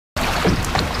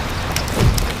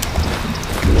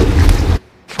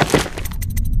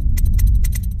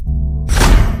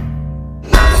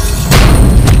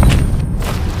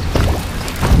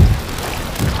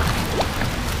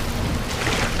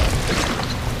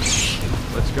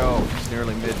go. It's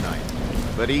nearly midnight.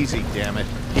 But easy, damn it.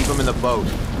 Keep them in the boat.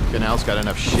 Canal's got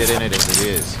enough shit in it as it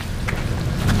is.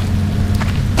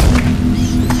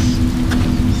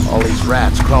 All these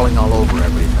rats crawling all over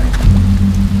everything.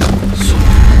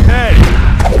 Hey!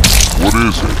 What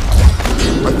is it?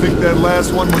 I think that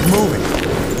last one was moving.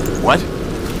 What?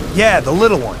 Yeah, the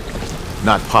little one.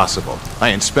 Not possible. I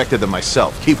inspected them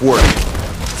myself. Keep working.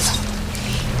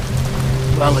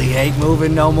 Well, he ain't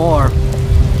moving no more.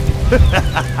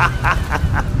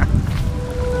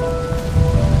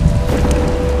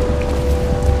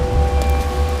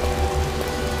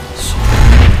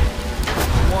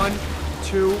 One,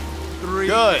 two, three.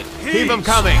 Good. Keep them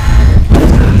coming.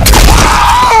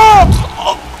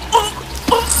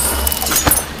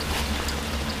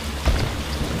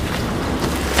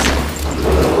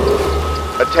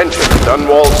 Attention,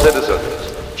 Dunwall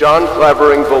citizens. John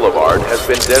Clavering Boulevard has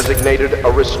been designated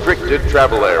a restricted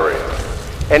travel area.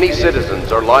 Any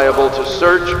citizens are liable to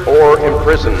search or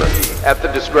imprisonment at the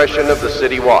discretion of the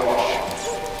City Watch.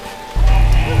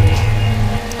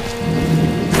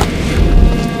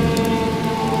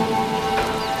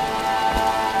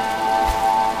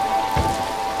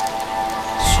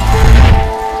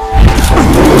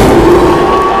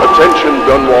 Attention,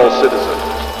 Dunwall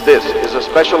citizens. This is a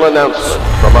special announcement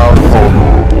from our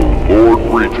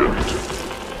Lord Regent.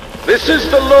 This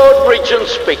is the Lord Regent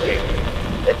speaking.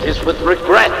 It is with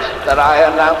regret that I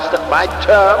announce that my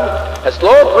term as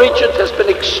Lord Regent has been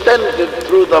extended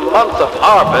through the month of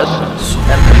harvest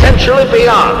and potentially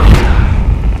beyond.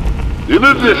 In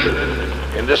addition,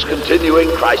 In this continuing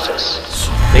crisis,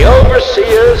 the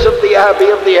overseers of the Abbey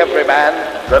of the Everyman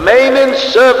remain in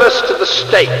service to the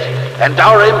state and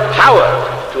are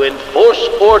empowered to enforce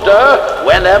order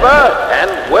whenever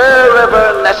and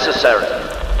wherever necessary.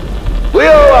 We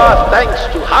owe our thanks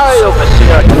to High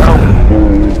Overseer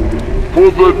Count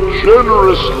for the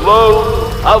generous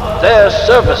loan of their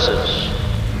services.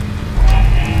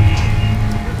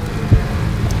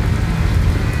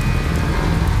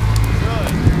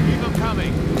 Good. Keep them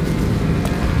coming.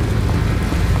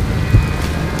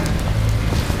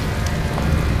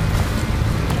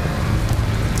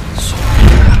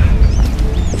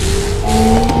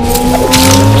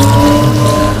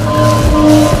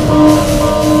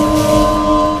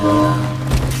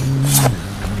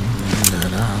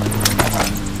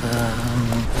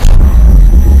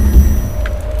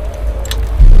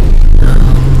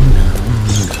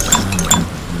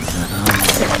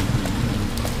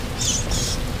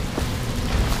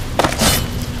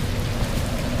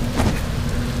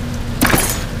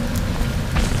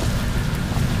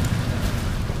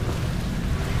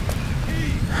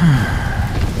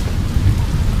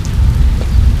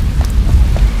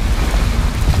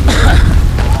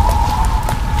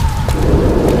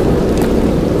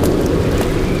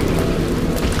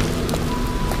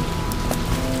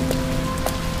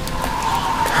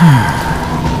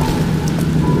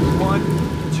 One,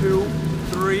 two,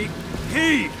 three,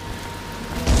 heave!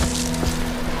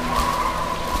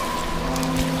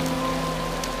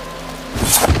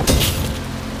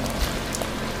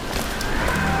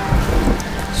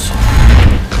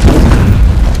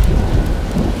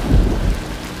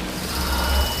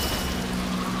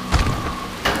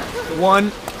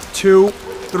 One, two,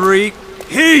 three,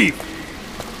 heave!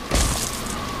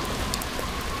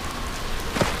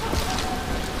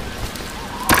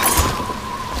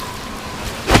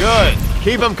 Good.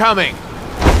 Keep them coming.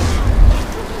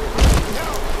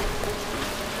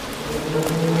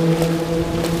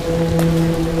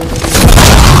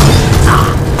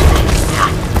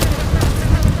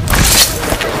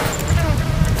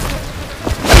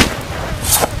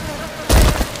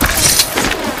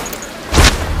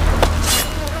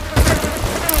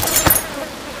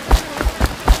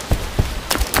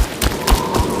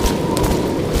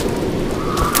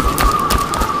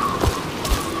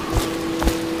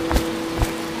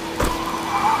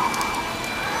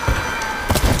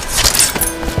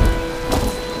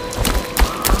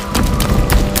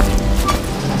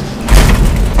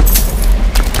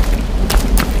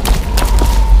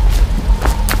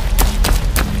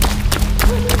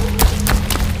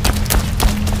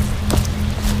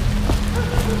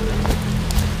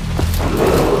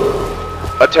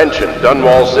 Attention,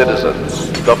 Dunwall citizens.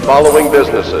 The following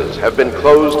businesses have been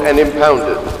closed and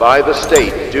impounded by the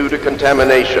state due to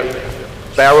contamination.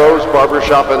 Barrow's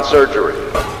Barbershop and Surgery,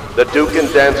 the Duke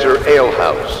and Dancer Ale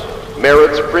House,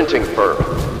 Merritt's Printing Firm,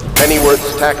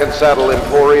 Pennyworth's Tack and Saddle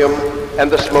Emporium,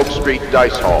 and the Smoke Street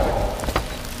Dice Hall.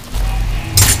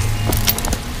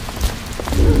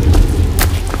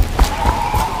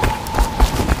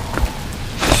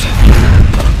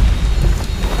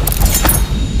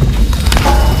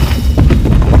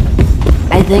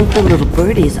 I think the little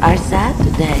birdies are sad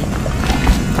today.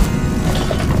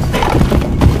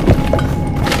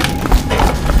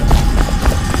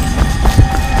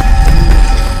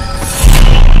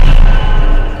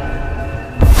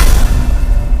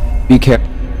 Be careful.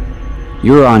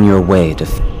 You're on your way to...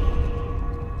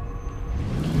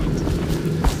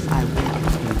 I will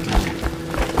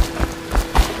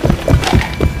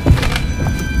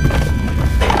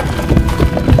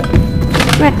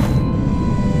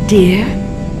indeed. Dear?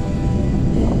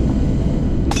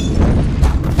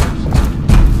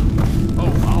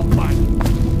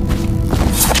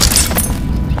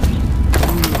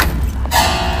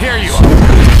 Here you are.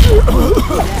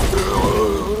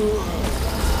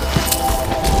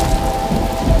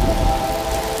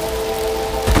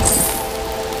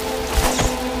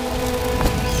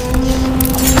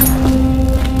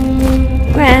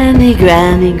 Granny,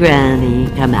 Granny, Granny,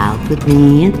 come out with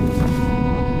me.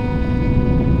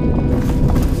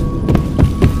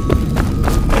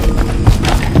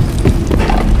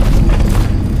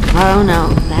 Oh no,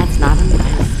 that's not a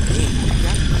nice thing.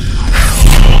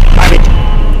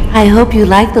 I hope you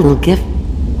like the little gift.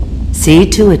 See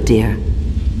to it, dear.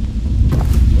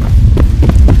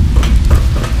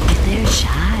 If they're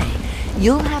shy,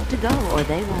 you'll have to go or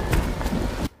they won't.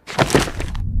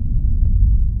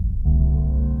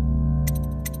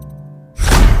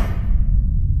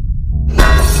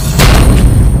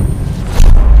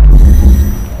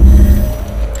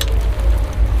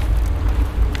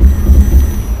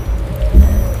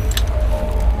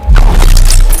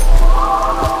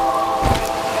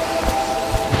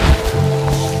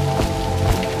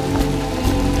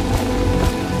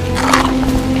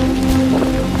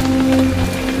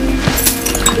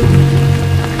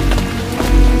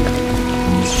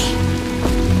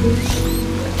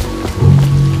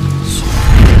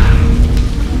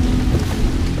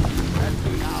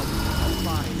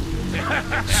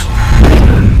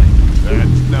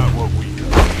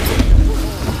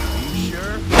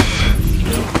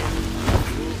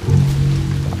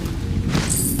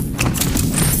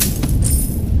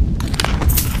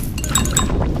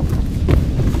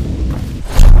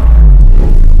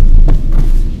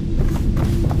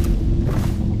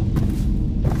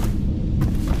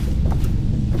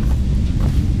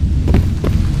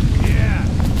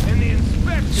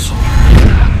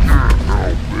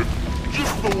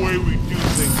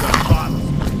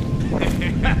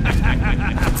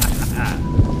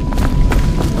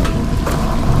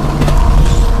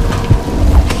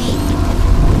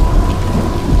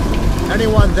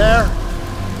 Anyone there?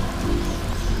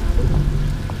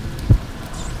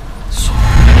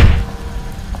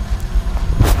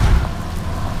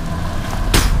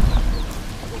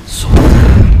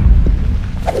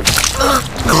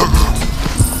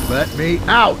 Let me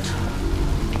out!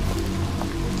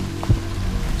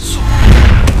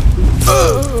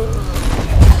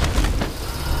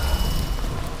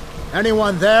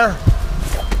 Anyone there?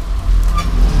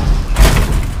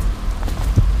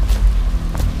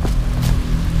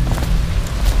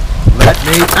 Let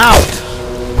me out!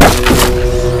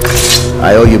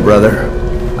 I owe you, brother.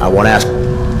 I won't ask.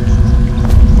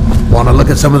 Want to look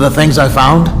at some of the things I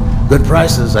found? Good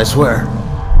prices, I swear.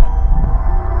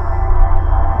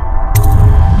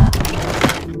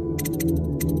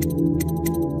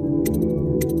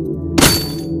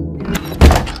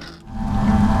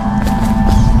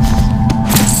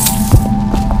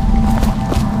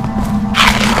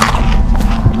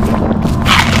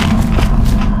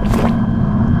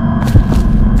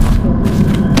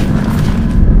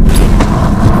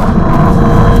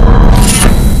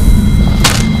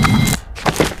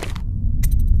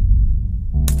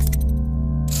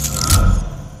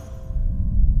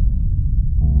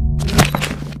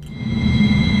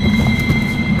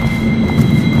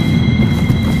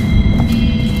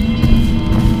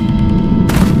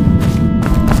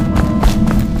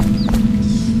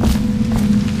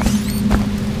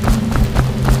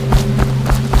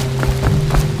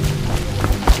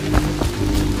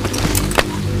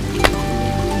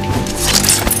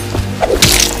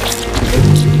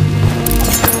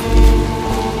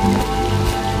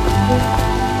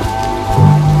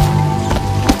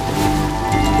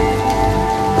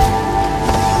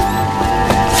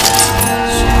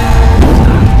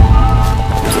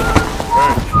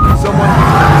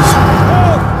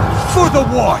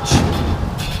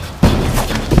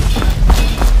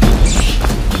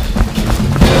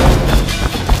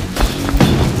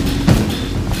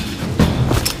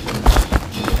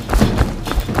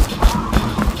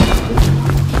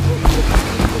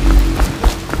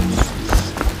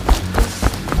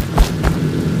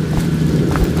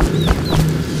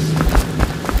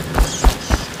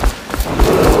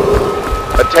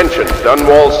 Attention,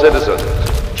 Dunwall citizens.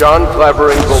 John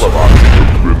Clavering Boulevard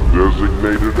Has been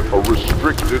designated a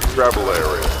restricted travel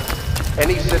area.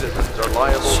 Any citizens are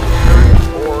liable to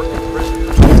search or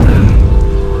imprisonment.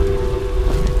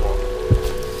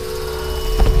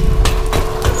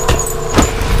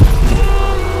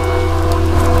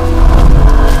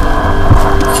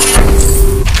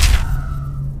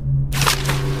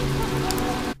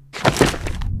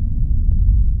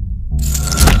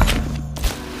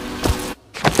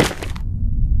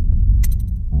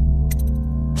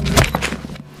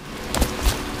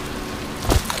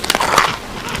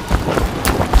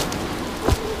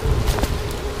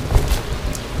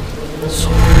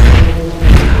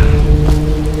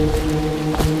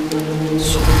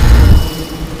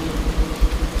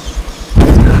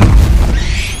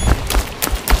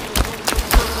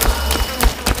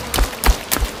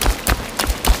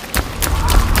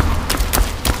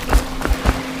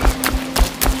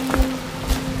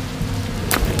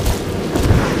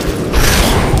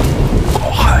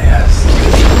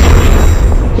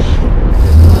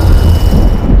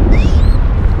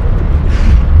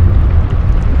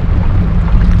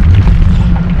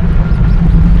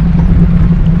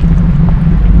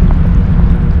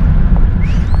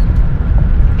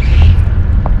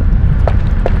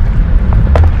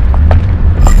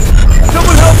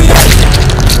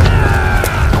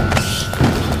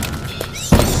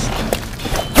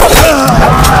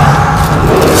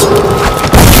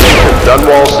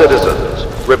 Dunwall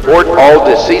citizens, report all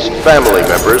deceased family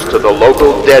members to the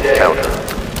local dead counter.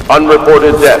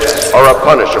 Unreported deaths are a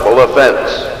punishable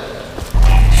offense.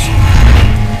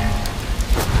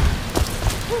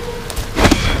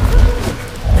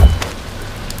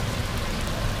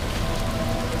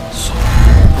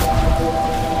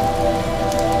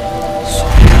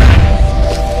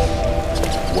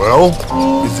 Well,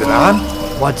 is it on?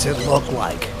 What's it look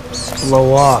like?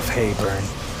 Blow off, Hayburn.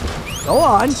 Go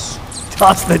on.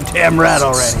 Toss the damn rat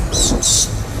already.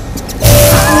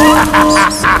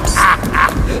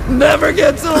 Never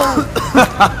gets old.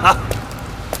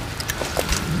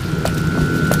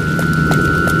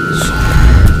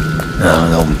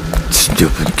 No,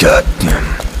 stupid goddamn.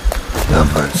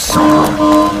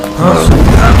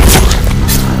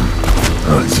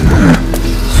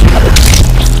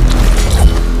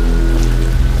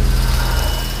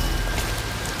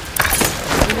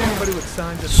 Anybody with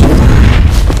signs of...